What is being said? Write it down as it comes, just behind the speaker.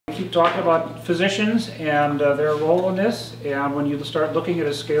keep talking about physicians and their role in this, and when you start looking at a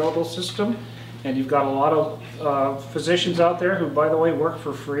scalable system, and you've got a lot of physicians out there who, by the way, work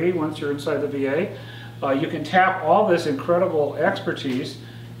for free once you're inside the VA, you can tap all this incredible expertise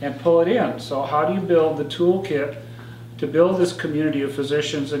and pull it in. So how do you build the toolkit to build this community of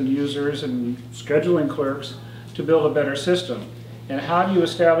physicians and users and scheduling clerks to build a better system? And how do you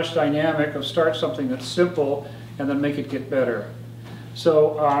establish dynamic of start something that's simple and then make it get better?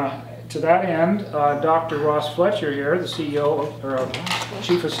 So to that end, Dr. Ross Fletcher here, the CEO or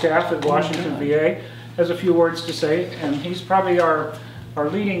Chief of Staff at Washington VA, has a few words to say, and he's probably our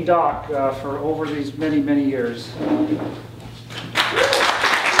leading doc for over these many, many years.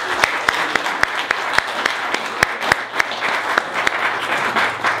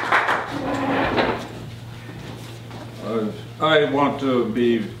 I want to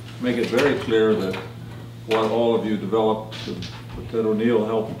make it very clear that what all of you developed, what Ted O'Neill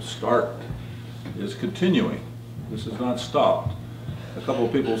helped start, is continuing. This is not stopped. A couple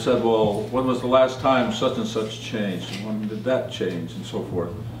of people said, well, when was the last time such and such changed? And when did that change? And so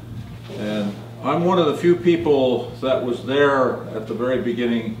forth. And I'm one of the few people that was there at the very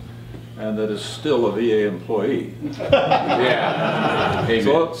beginning and that is still a VA employee. Yeah.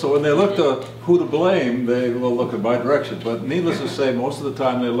 So when they look to who to blame, they will look in my direction. But needless to say, most of the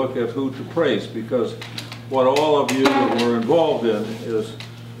time they look at who to praise, because what all of you that were involved in has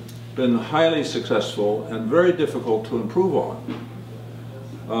been highly successful and very difficult to improve on.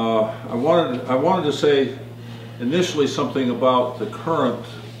 I wanted to say initially something about the current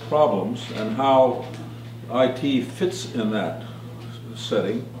problems and how IT fits in that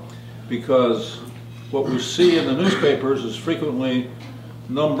setting, because what we see in the newspapers is frequently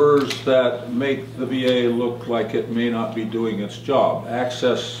numbers that make the VA look like it may not be doing its job.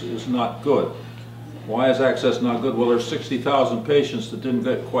 Access is not good. Why is access not good? Well, there's 60,000 patients that didn't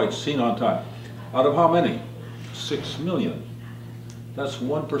get quite seen on time. Out of how many? 6 million. That's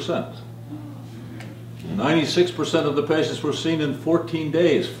 1%. 96% of the patients were seen in 14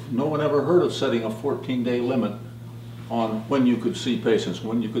 days. No one ever heard of setting a 14-day limit on when you could see patients,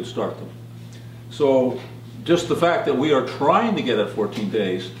 when you could start them. So just the fact that we are trying to get at 14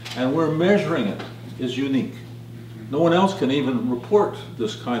 days and we're measuring it is unique. No one else can even report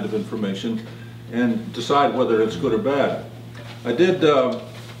this kind of information and decide whether it's good or bad. I did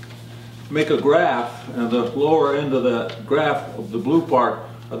make a graph, and the lower end of that graph, of the blue part,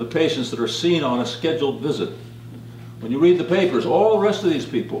 are the patients that are seen on a scheduled visit. When you read the papers, all the rest of these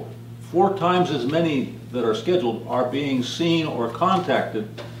people, 4 times as many that are scheduled, are being seen or contacted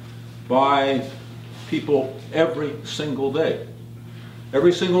by people every single day.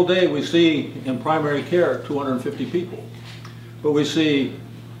 Every single day we see in primary care 250 people, but we see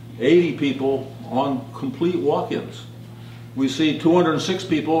 80 people on complete walk-ins. We see 206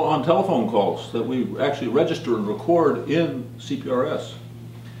 people on telephone calls that we actually register and record in CPRS.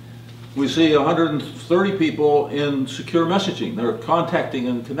 We see 130 people in secure messaging. They're contacting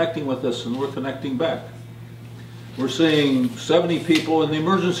and connecting with us, and we're connecting back. We're seeing 70 people in the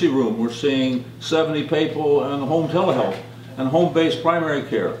emergency room. We're seeing 70 people in home telehealth and home-based primary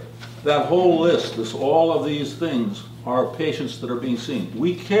care. That whole list, all of these things are patients that are being seen.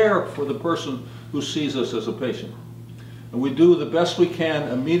 We care for the person who sees us as a patient. And we do the best we can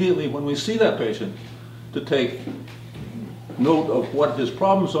immediately when we see that patient to take note of what his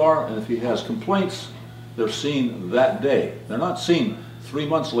problems are, and if he has complaints, they're seen that day. They're not seen 3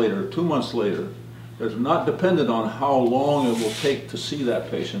 months later, 2 months later. They're not dependent on how long it will take to see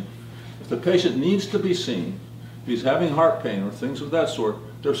that patient. If the patient needs to be seen, if he's having heart pain or things of that sort,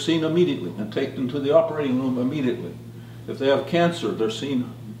 they're seen immediately and taken to the operating room immediately. If they have cancer, they're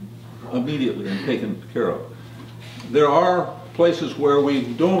seen immediately and taken care of. There are places where we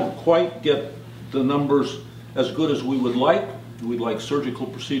don't quite get the numbers as good as we would like. We'd like surgical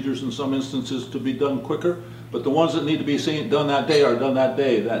procedures in some instances to be done quicker, but the ones that need to be done that day are done that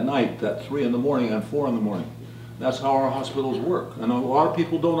day, that night, at 3 in the morning and 4 in the morning. That's how our hospitals work, and a lot of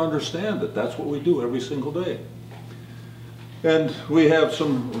people don't understand it. That's what we do every single day. And we have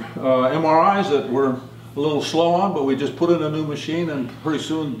some MRIs that we're a little slow on, but we just put in a new machine, and pretty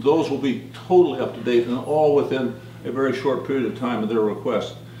soon those will be totally up to date and all within a very short period of time of their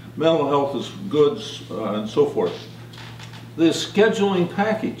request. Mental health is goods and so forth. The scheduling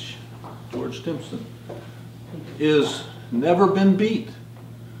package, George Timpson, is never been beat.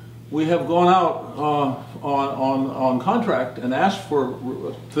 We have gone out on contract and asked for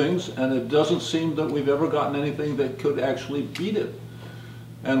things, and it doesn't seem that we've ever gotten anything that could actually beat it.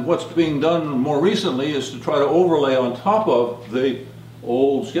 And what's being done more recently is to try to overlay on top of the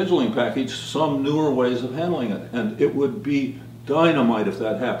old scheduling package some newer ways of handling it, and it would be dynamite if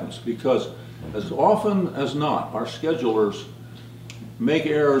that happens, because as often as not, our schedulers make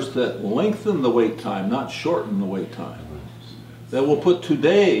errors that lengthen the wait time, not shorten the wait time. They will put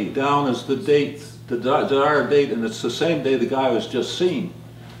today down as the date, the desired date, and it's the same day the guy was just seen.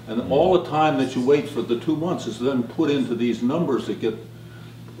 And all the time that you wait for the 2 months is then put into these numbers that get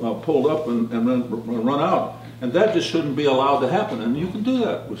pulled up and then run out. And that just shouldn't be allowed to happen. And you can do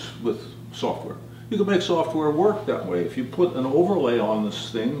that with software. You can make software work that way. If you put an overlay on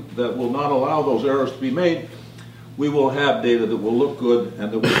this thing that will not allow those errors to be made, we will have data that will look good and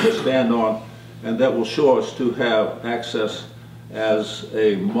that we can stand on, and that will show us to have access as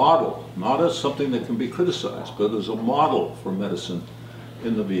a model, not as something that can be criticized, but as a model for medicine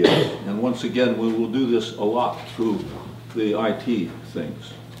in the VA. And once again, we will do this a lot through the IT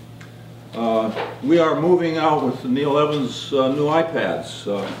things. We are moving out with Neil Evans' new iPads.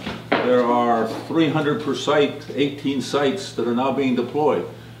 There are 300 per site, 18 sites that are now being deployed.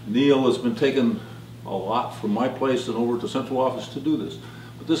 Neil has been taking a lot from my place and over to central office to do this.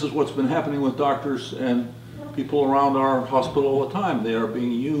 But this is what's been happening with doctors and people around our hospital all the time. They are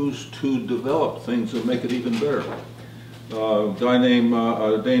being used to develop things that make it even better. A guy named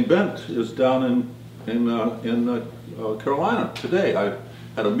Dane Bent is down in Carolina today. I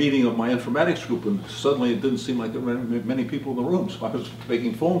had a meeting of my informatics group, and suddenly it didn't seem like there were many people in the room, so I was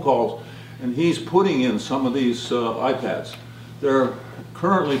making phone calls, and he's putting in some of these iPads. They're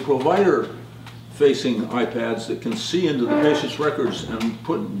currently provider-facing iPads that can see into the patient's records and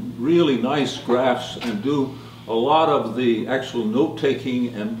put really nice graphs and do a lot of the actual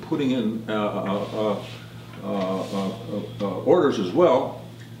note-taking and putting in orders as well,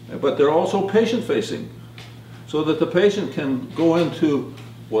 but they're also patient-facing, so that the patient can go into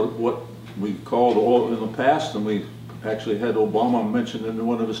what we called in the past, and we actually had Obama mention in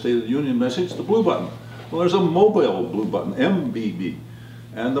one of his State of the Union messages, the blue button. Well, there's a mobile blue button, MBB,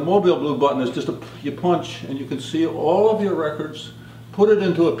 and the mobile blue button is just you punch and you can see all of your records, put it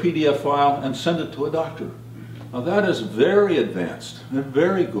into a PDF file, and send it to a doctor. Now that is very advanced and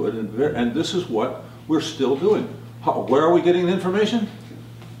very good, and this is what we're still doing. Where are we getting the information?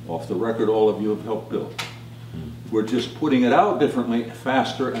 Off the record all of you have helped build. We're just putting it out differently,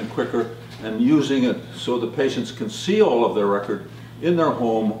 faster and quicker, and using it so the patients can see all of their record in their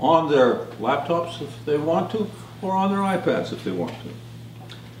home, on their laptops if they want to, or on their iPads if they want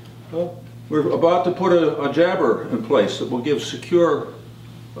to. We're about to put a jabber in place that will give secure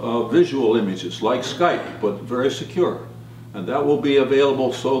visual images like Skype, but very secure. And that will be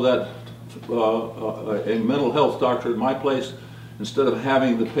available so that a mental health doctor at my place, instead of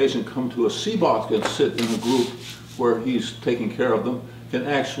having the patient come to a CBOC and sit in a group where he's taking care of them, can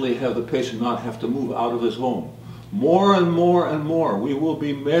actually have the patient not have to move out of his home. More and more and more, we will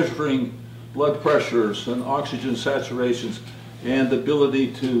be measuring blood pressures and oxygen saturations and the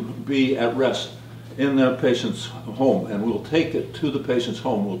ability to be at rest in the patient's home. And we'll take it to the patient's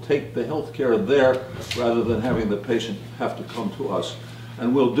home. We'll take the health care there rather than having the patient have to come to us.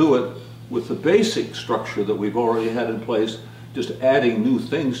 And we'll do it with the basic structure that we've already had in place, just adding new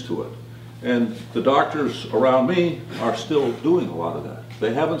things to it. And the doctors around me are still doing a lot of that.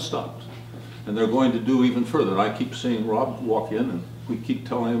 They haven't stopped. And they're going to do even further. And I keep seeing Rob walk in, and we keep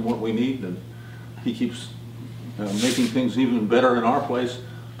telling him what we need, and he keeps making things even better in our place,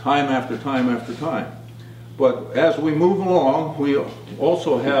 time after time after time. But as we move along, we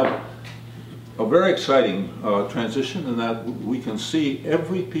also have a very exciting transition in that we can see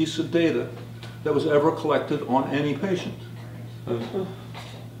every piece of data that was ever collected on any patient.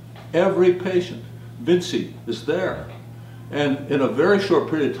 Every patient. Vinci is there. And in a very short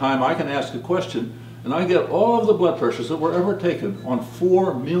period of time, I can ask a question, and I get all of the blood pressures that were ever taken on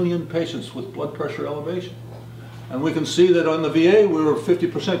 4 million patients with blood pressure elevation. And we can see that on the VA, we were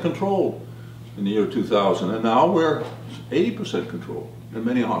 50% controlled in the year 2000, and now we're 80% controlled in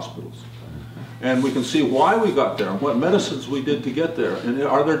many hospitals. And we can see why we got there and what medicines we did to get there. And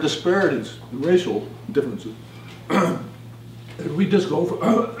are there disparities, racial differences? Did we just go for,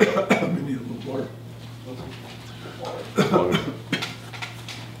 I need a little water.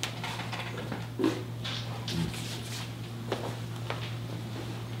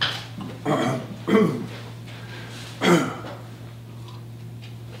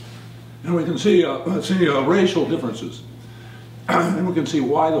 And we can see racial differences, and we can see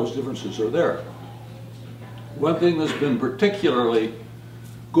why those differences are there. One thing that's been particularly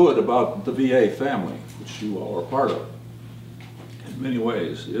good about the VA family, which you all are part of, in many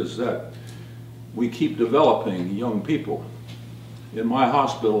ways, is that we keep developing young people. In my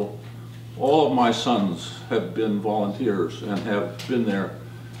hospital, all of my sons have been volunteers and have been there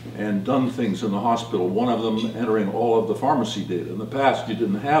and done things in the hospital, one of them entering all of the pharmacy data. In the past, you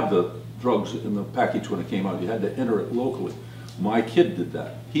didn't have the drugs in the package when it came out. You had to enter it locally. My kid did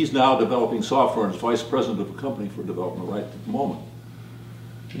that. He's now developing software and is vice president of a company for development right at the moment.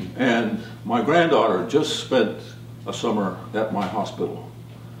 And my granddaughter just spent a summer at my hospital.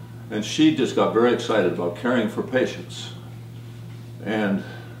 And she just got very excited about caring for patients. And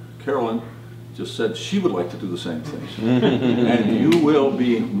Carolyn just said she would like to do the same thing. And you will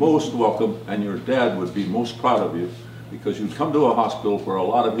be most welcome, and your dad would be most proud of you, because you'd come to a hospital where a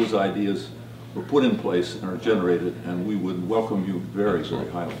lot of his ideas were put in place and are generated, and we would welcome you very, very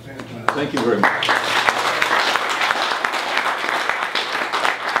highly. Thank you very much.